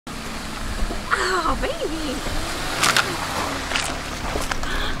Oh, baby.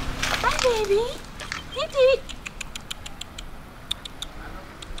 Hi, baby. Hey, Dee.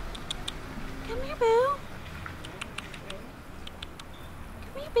 Come here, boo.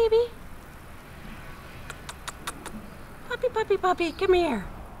 Come here, baby. Puppy, puppy, puppy. Come here.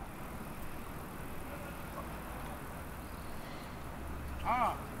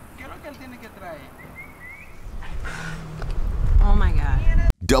 Oh my God.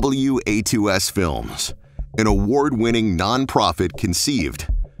 WA2S Films, an award-winning nonprofit conceived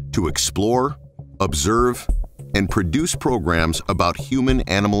to explore, observe, and produce programs about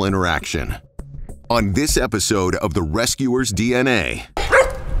human-animal interaction. On this episode of The Rescuer's DNA,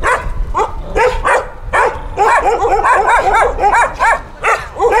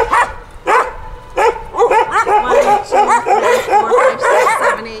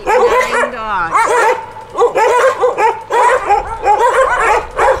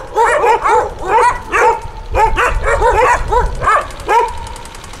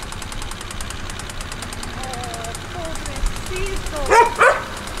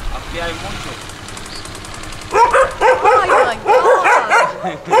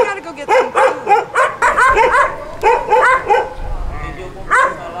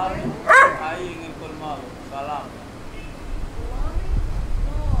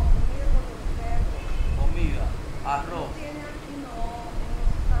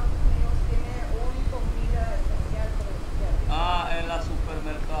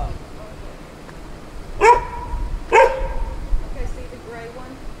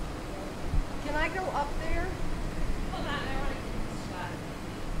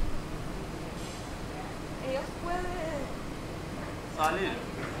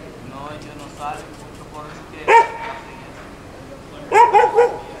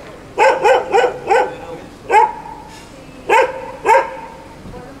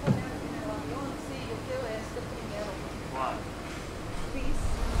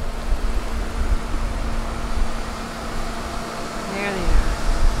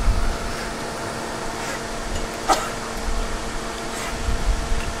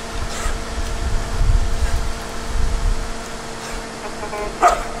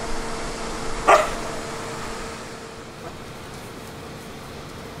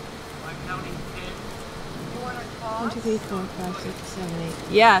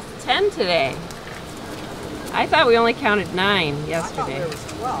 Yes, 10 today. I thought we only counted 9 yesterday. I thought there was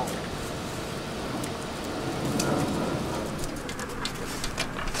 12.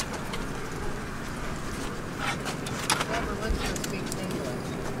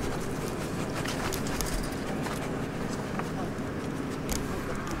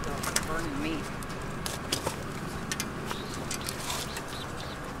 Burning meat.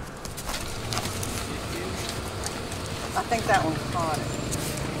 I think that one caught it.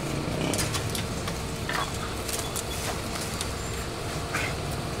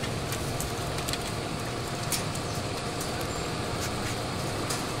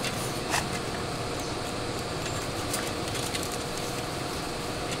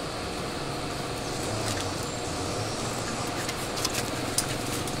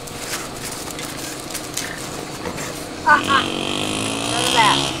 None of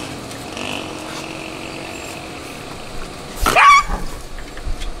that.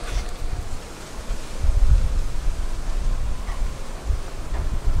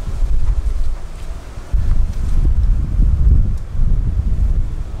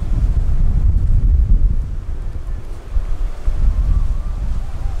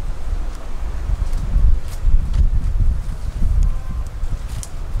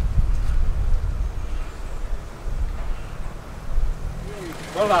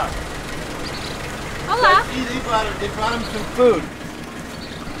 Hola. Hola. They brought him some food.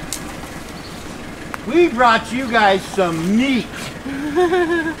 We brought you guys some meat.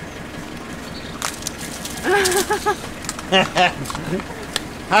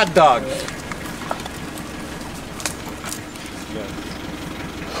 Hot dogs.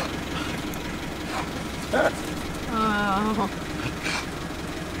 Oh.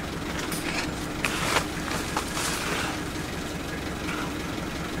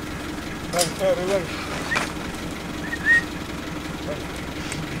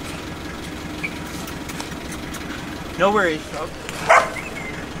 No worries.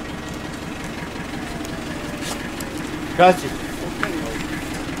 Got you.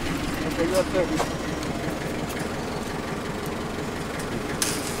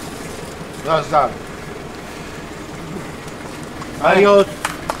 That's that. Adios.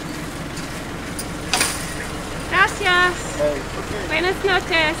 Gracias. Buenas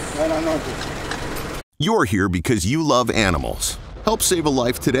noches. you're here because you love animals. Help save a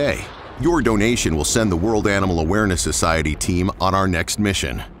life today. Your donation will send the World Animal Awareness Society team on our next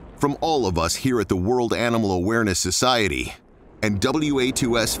mission. From all of us here at the World Animal Awareness Society and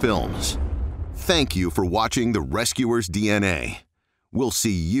WA2S Films, thank you for watching The Rescuer's DNA. We'll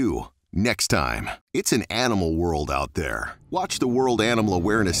see you next time. It's an animal world out there. Watch the World Animal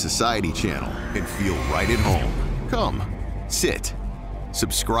Awareness Society channel and feel right at home. Come, sit,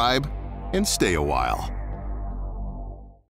 subscribe, and stay a while.